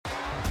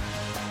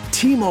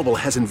T-Mobile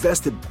has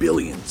invested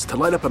billions to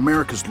light up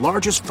America's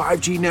largest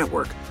 5G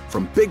network,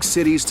 from big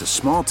cities to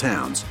small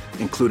towns,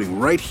 including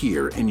right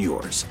here in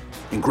yours.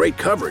 And great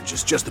coverage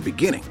is just the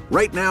beginning.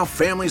 Right now,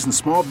 families and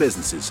small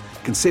businesses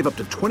can save up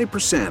to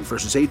 20%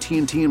 versus AT&T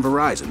and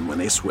Verizon when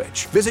they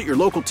switch. Visit your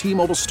local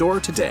T-Mobile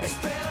store today.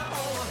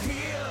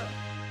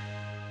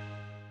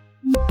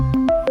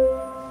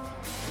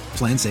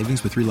 Plan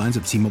savings with 3 lines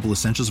of T-Mobile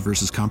Essentials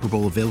versus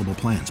comparable available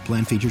plans.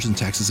 Plan features and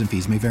taxes and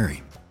fees may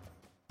vary.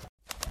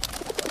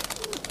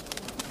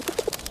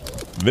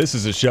 This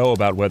is a show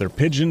about whether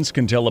pigeons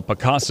can tell a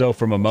Picasso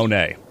from a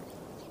Monet.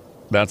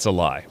 That's a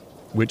lie,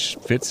 which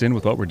fits in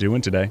with what we're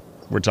doing today.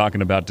 We're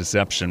talking about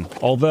deception.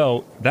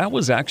 Although, that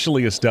was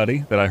actually a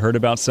study that I heard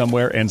about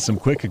somewhere, and some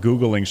quick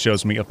Googling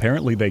shows me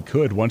apparently they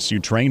could once you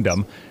trained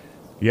them.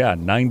 Yeah,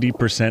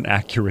 90%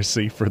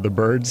 accuracy for the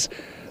birds.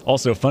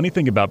 Also, funny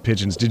thing about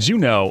pigeons, did you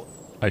know...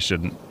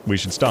 we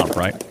should stop,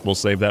 right? We'll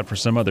save that for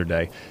some other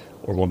day,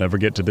 or we'll never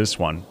get to this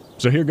one.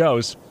 So here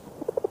goes.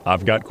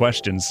 I've got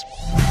questions.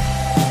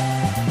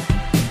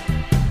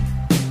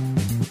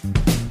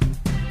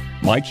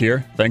 Mike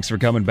here. Thanks for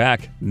coming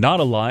back. Not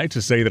a lie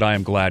to say that I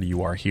am glad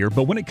you are here,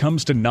 but when it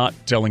comes to not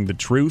telling the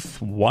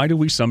truth, why do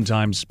we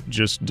sometimes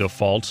just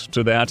default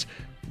to that?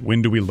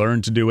 When do we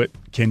learn to do it?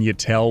 Can you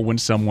tell when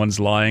someone's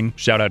lying?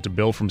 Shout out to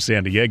Bill from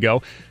San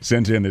Diego.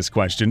 Sent in this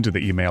question to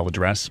the email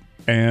address.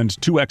 And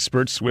 2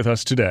 experts with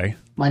us today.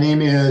 My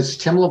name is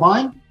Tim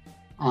Levine.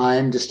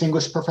 I'm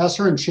Distinguished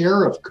Professor and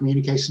Chair of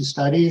Communication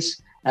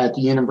Studies at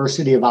the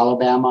University of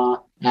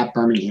Alabama at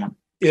Birmingham.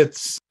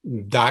 It's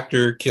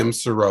Dr. Kim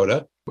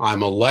Sirota.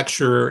 I'm a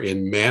lecturer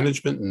in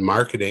management and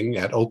marketing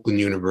at Oakland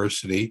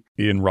University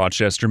in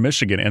Rochester,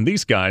 Michigan. And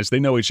these guys, they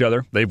know each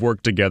other. They've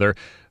worked together.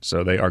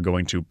 So they are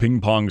going to ping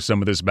pong some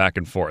of this back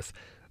and forth.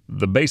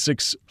 The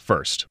basics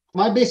first.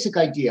 My basic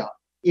idea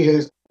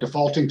is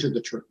defaulting to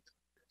the truth.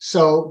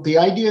 So the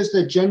idea is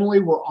that generally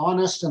we're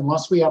honest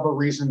unless we have a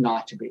reason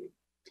not to be.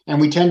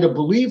 And we tend to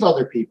believe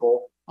other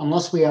people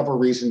unless we have a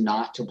reason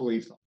not to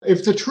believe them.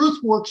 If the truth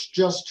works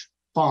just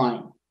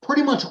fine,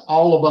 pretty much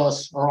all of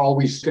us are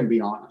always going to be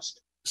honest.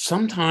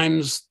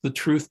 Sometimes the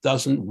truth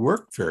doesn't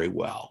work very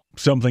well.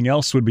 Something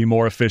else would be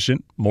more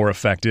efficient, more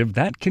effective.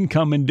 That can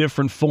come in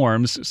different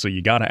forms, so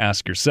you got to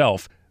ask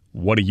yourself,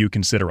 what do you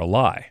consider a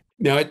lie?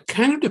 Now, it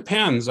kind of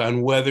depends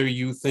on whether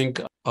you think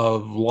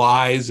of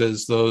lies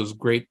as those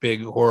great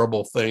big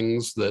horrible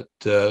things that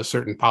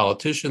certain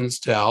politicians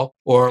tell,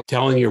 or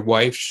telling your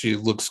wife she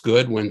looks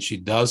good when she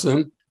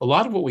doesn't. A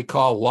lot of what we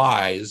call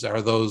lies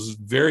are those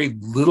very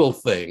little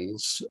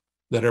things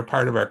that are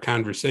part of our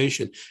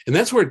conversation. And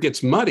that's where it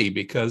gets muddy,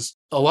 because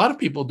a lot of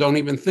people don't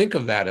even think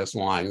of that as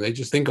lying. They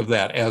just think of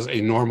that as a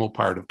normal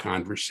part of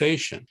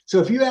conversation. So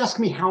if you ask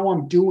me how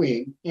I'm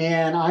doing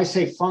and I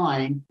say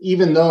fine,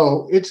 even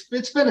though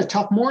it's been a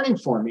tough morning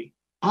for me,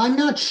 I'm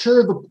not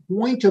sure the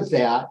point of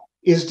that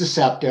is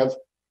deceptive.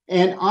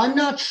 And I'm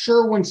not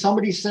sure when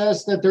somebody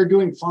says that they're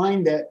doing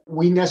fine that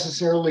we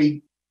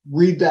necessarily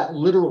read that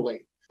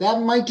literally.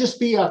 That might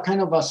just be a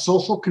kind of a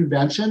social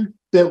convention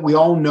that we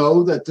all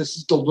know that this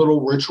is the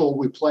little ritual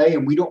we play,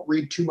 and we don't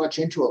read too much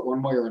into it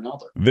one way or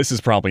another. This is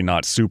probably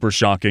not super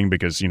shocking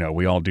because,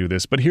 we all do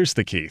this, but here's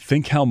the key.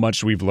 Think how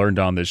much we've learned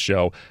on this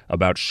show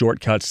about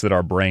shortcuts that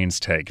our brains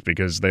take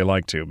because they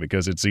like to,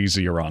 because it's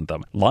easier on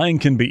them. Lying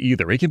can be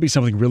either. It can be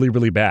something really,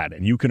 really bad,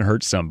 and you can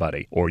hurt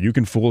somebody, or you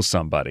can fool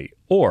somebody,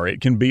 or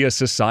it can be a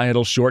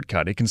societal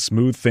shortcut. It can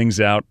smooth things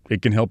out.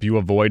 It can help you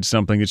avoid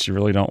something that you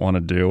really don't want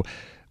to do.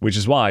 Which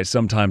is why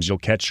sometimes you'll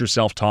catch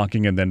yourself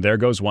talking and then there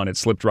goes one, it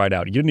slipped right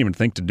out. You didn't even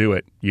think to do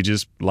it. You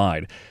just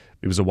lied.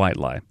 It was a white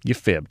lie. You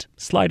fibbed.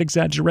 Slight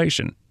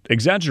exaggeration.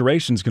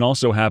 Exaggerations can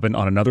also happen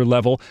on another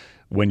level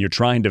when you're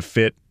trying to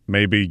fit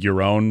maybe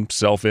your own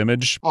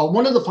self-image.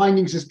 One of the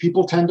findings is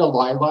people tend to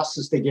lie less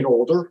as they get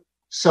older.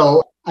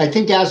 So I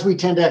think as we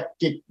tend to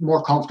get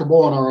more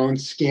comfortable in our own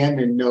skin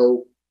and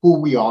know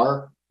who we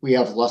are, we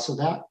have less of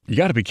that. You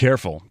got to be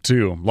careful,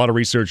 too. A lot of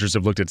researchers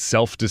have looked at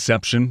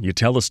self-deception. You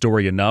tell a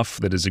story enough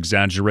that is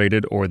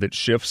exaggerated or that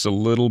shifts a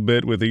little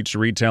bit with each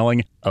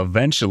retelling.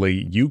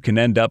 Eventually, you can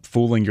end up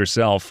fooling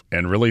yourself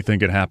and really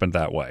think it happened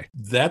that way.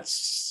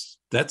 That's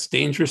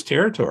dangerous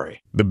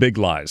territory. The big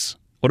lies.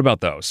 What about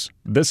those?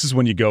 This is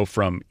when you go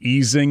from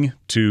easing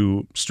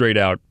to straight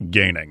out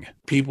gaining.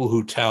 People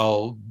who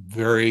tell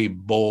very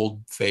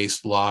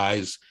bold-faced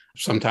lies,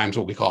 sometimes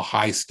what we call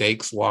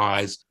high-stakes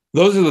lies,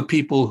 those are the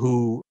people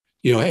who,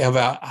 have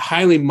a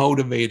highly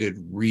motivated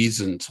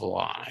reason to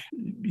lie.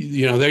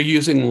 They're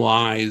using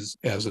lies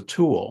as a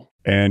tool.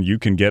 And you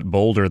can get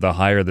bolder the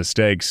higher the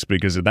stakes,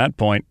 because at that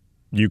point,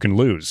 you can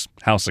lose.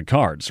 House of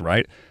cards,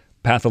 right?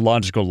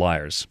 Pathological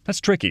liars.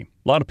 That's tricky.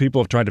 A lot of people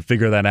have tried to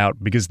figure that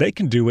out because they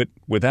can do it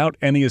without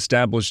any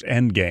established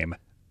end game.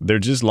 They're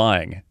just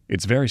lying.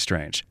 It's very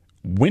strange.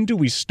 When do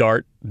we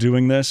start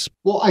doing this?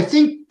 Well, I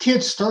think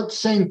kids start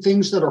saying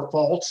things that are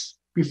false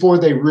before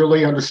they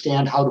really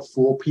understand how to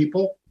fool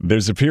people.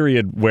 There's a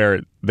period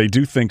where they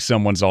do think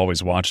someone's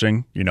always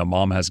watching.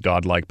 Mom has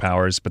godlike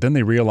powers, but then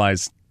they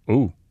realize,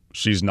 ooh,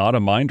 she's not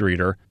a mind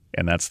reader.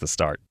 And that's the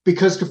start.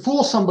 Because to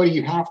fool somebody,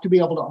 you have to be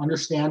able to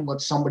understand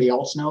what somebody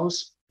else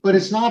knows. But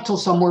it's not till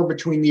somewhere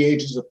between the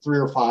ages of 3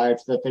 or 5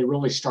 that they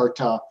really start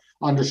to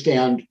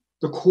understand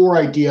the core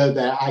idea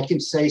that I can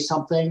say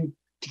something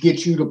to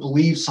get you to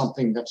believe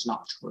something that's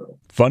not true.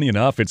 Funny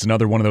enough, it's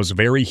another one of those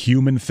very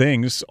human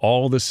things,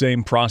 all the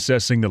same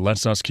processing that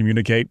lets us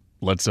communicate,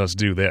 lets us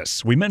do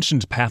this. We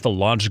mentioned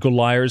pathological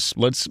liars.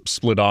 Let's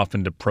split off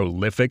into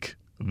prolific,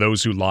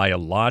 those who lie a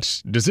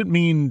lot. Does it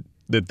mean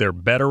that they're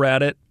better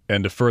at it?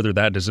 And to further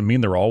that, does it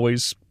mean they're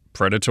always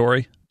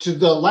predatory? To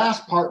the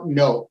last part,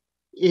 no.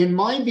 In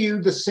my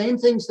view, the same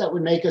things that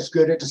would make us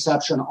good at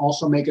deception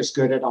also make us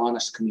good at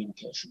honest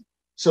communication.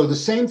 So the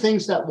same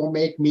things that will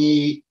make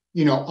me,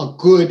 a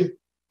good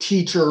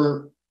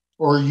teacher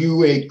or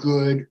you a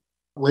good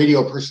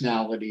radio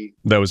personality.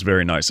 That was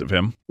very nice of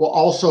him. Will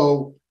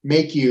also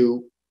make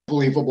you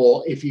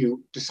believable if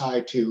you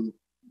decide to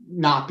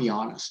not be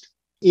honest.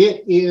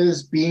 It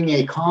is being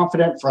a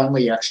confident,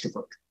 friendly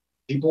extrovert.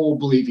 People will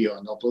believe you,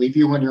 and they'll believe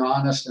you when you're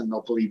honest, and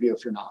they'll believe you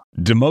if you're not.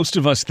 Do most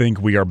of us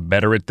think we are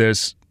better at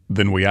this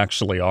than we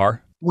actually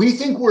are? We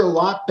think we're a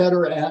lot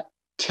better at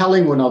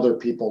telling when other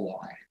people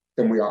lie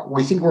than we are.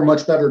 We think we're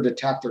much better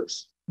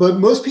detectors. But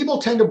most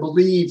people tend to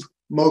believe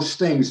most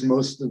things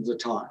most of the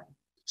time.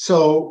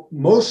 So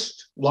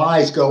most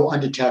lies go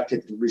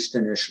undetected, at least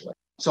initially.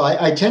 So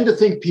I tend to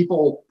think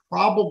people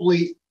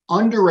probably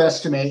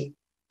underestimate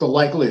the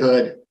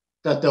likelihood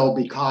that they'll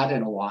be caught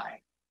in a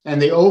lie,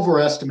 and they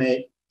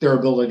overestimate their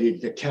ability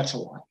to catch a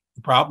lie.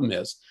 The problem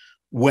is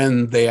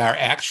when they are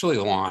actually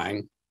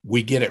lying,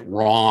 we get it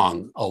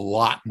wrong a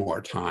lot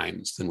more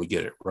times than we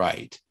get it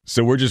right.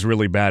 So we're just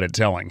really bad at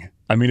telling.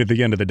 I mean, at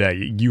the end of the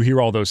day, you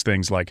hear all those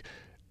things like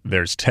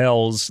there's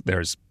tells,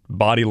 there's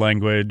body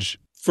language.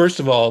 First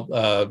of all,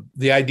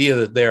 the idea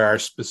that there are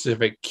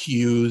specific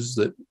cues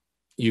that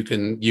you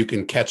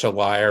can catch a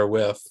liar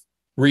with,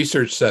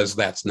 research says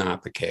that's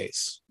not the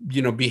case.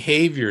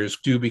 Behaviors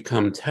do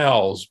become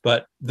tells,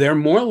 but they're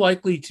more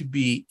likely to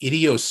be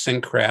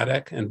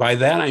idiosyncratic. And by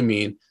that, I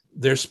mean,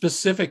 they're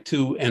specific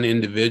to an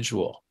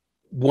individual.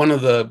 One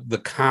of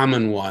the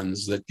common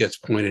ones that gets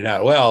pointed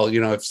out,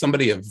 if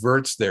somebody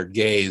averts their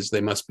gaze,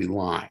 they must be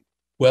lying.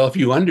 Well, if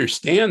you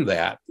understand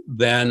that,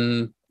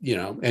 then,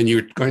 and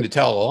you're going to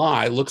tell a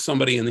lie, look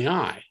somebody in the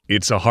eye.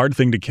 It's a hard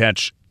thing to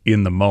catch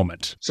in the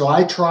moment. So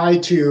I try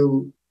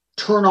to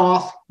turn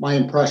off my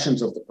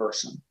impressions of the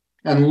person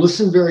and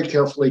listen very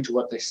carefully to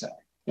what they say.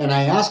 And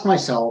I ask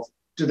myself,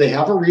 do they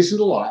have a reason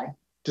to lie?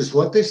 Does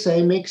what they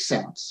say make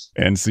sense?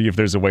 And see if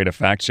there's a way to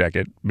fact check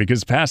it,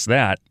 because past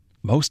that,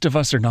 most of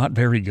us are not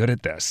very good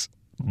at this.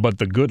 But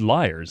the good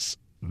liars,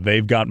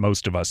 they've got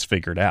most of us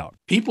figured out.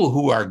 People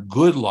who are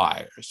good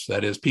liars,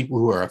 that is, people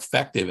who are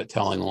effective at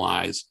telling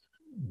lies,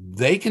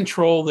 they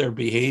control their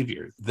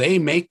behavior. They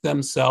make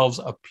themselves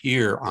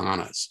appear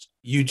honest.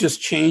 You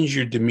just change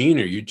your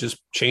demeanor. You just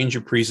change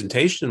your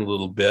presentation a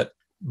little bit,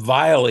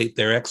 violate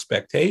their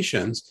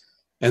expectations,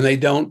 and they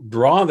don't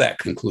draw that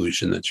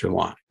conclusion that you're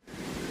lying.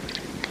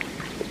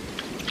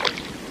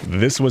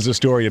 This was a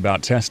story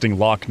about testing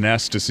Loch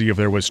Ness to see if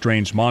there was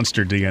strange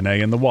monster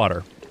DNA in the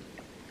water.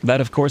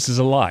 That, of course, is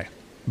a lie.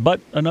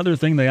 But another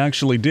thing they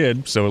actually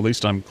did, so at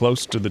least I'm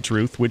close to the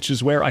truth, which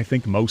is where I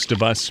think most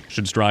of us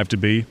should strive to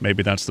be.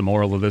 Maybe that's the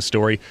moral of this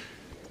story.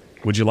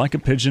 Would you like a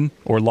pigeon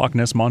or Loch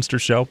Ness Monster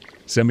show?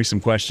 Send me some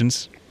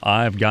questions.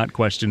 I've got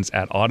questions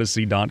at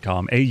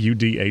Audacy.com,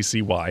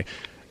 AUDACY.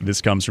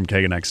 This comes from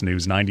KNX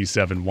News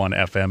 97.1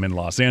 FM in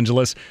Los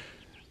Angeles.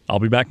 I'll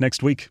be back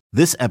next week.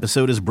 This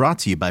episode is brought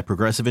to you by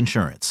Progressive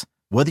Insurance.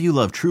 Whether you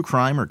love true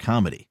crime or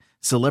comedy,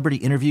 celebrity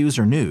interviews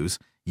or news,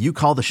 you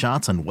call the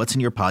shots on what's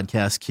in your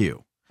podcast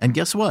queue. And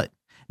guess what?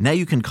 Now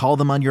you can call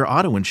them on your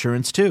auto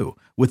insurance too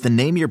with the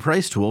Name Your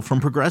Price tool from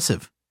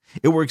Progressive.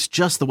 It works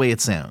just the way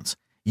it sounds.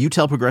 You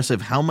tell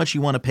Progressive how much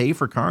you want to pay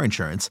for car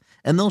insurance,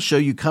 and they'll show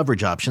you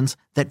coverage options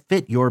that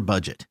fit your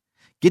budget.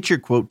 Get your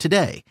quote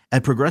today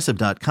at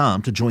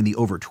Progressive.com to join the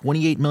over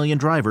 28 million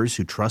drivers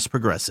who trust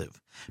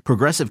Progressive.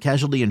 Progressive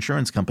Casualty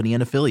Insurance Company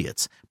and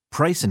Affiliates.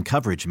 Price and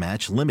coverage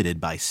match limited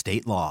by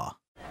state law.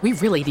 We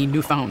really need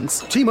new phones.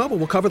 T-Mobile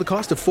will cover the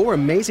cost of 4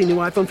 amazing new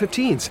iPhone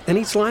 15s, and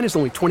each line is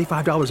only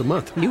 $25 a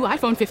month. New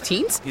iPhone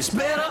 15s? It's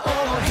better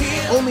over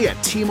here. Only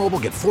at T-Mobile,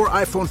 get 4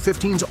 iPhone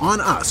 15s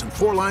on us and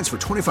 4 lines for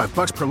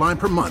 $25 per line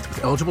per month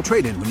with eligible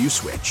trade-in when you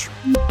switch.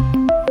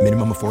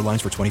 Minimum of 4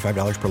 lines for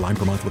 $25 per line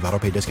per month with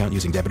autopay discount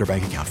using debit or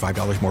bank account.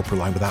 $5 more per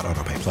line without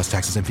autopay, plus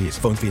taxes and fees.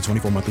 Phone fee at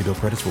 24 monthly bill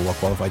credits for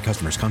well-qualified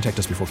customers. Contact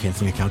us before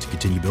canceling account to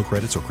continue bill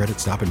credits or credit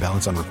stop and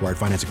balance on required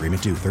finance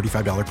agreement due.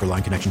 $35 per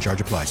line connection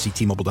charge applies. See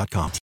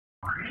T-Mobile.com.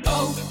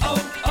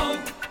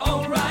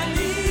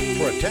 O'Reilly.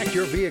 Protect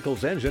your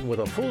vehicle's engine with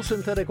a full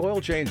synthetic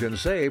oil change and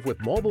save with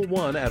Mobil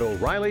 1 at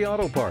O'Reilly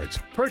Auto Parts.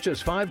 Purchase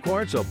 5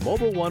 quarts of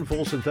Mobil 1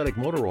 full synthetic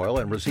motor oil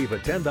and receive a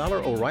 $10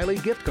 O'Reilly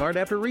gift card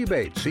after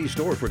rebate. See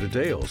store for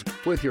details.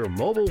 With your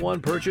Mobil 1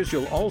 purchase,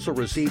 you'll also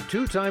receive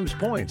 2 times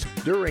points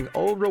during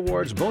O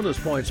Rewards Bonus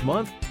Points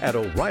Month at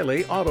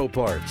O'Reilly Auto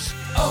Parts.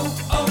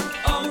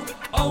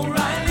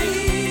 O'Reilly.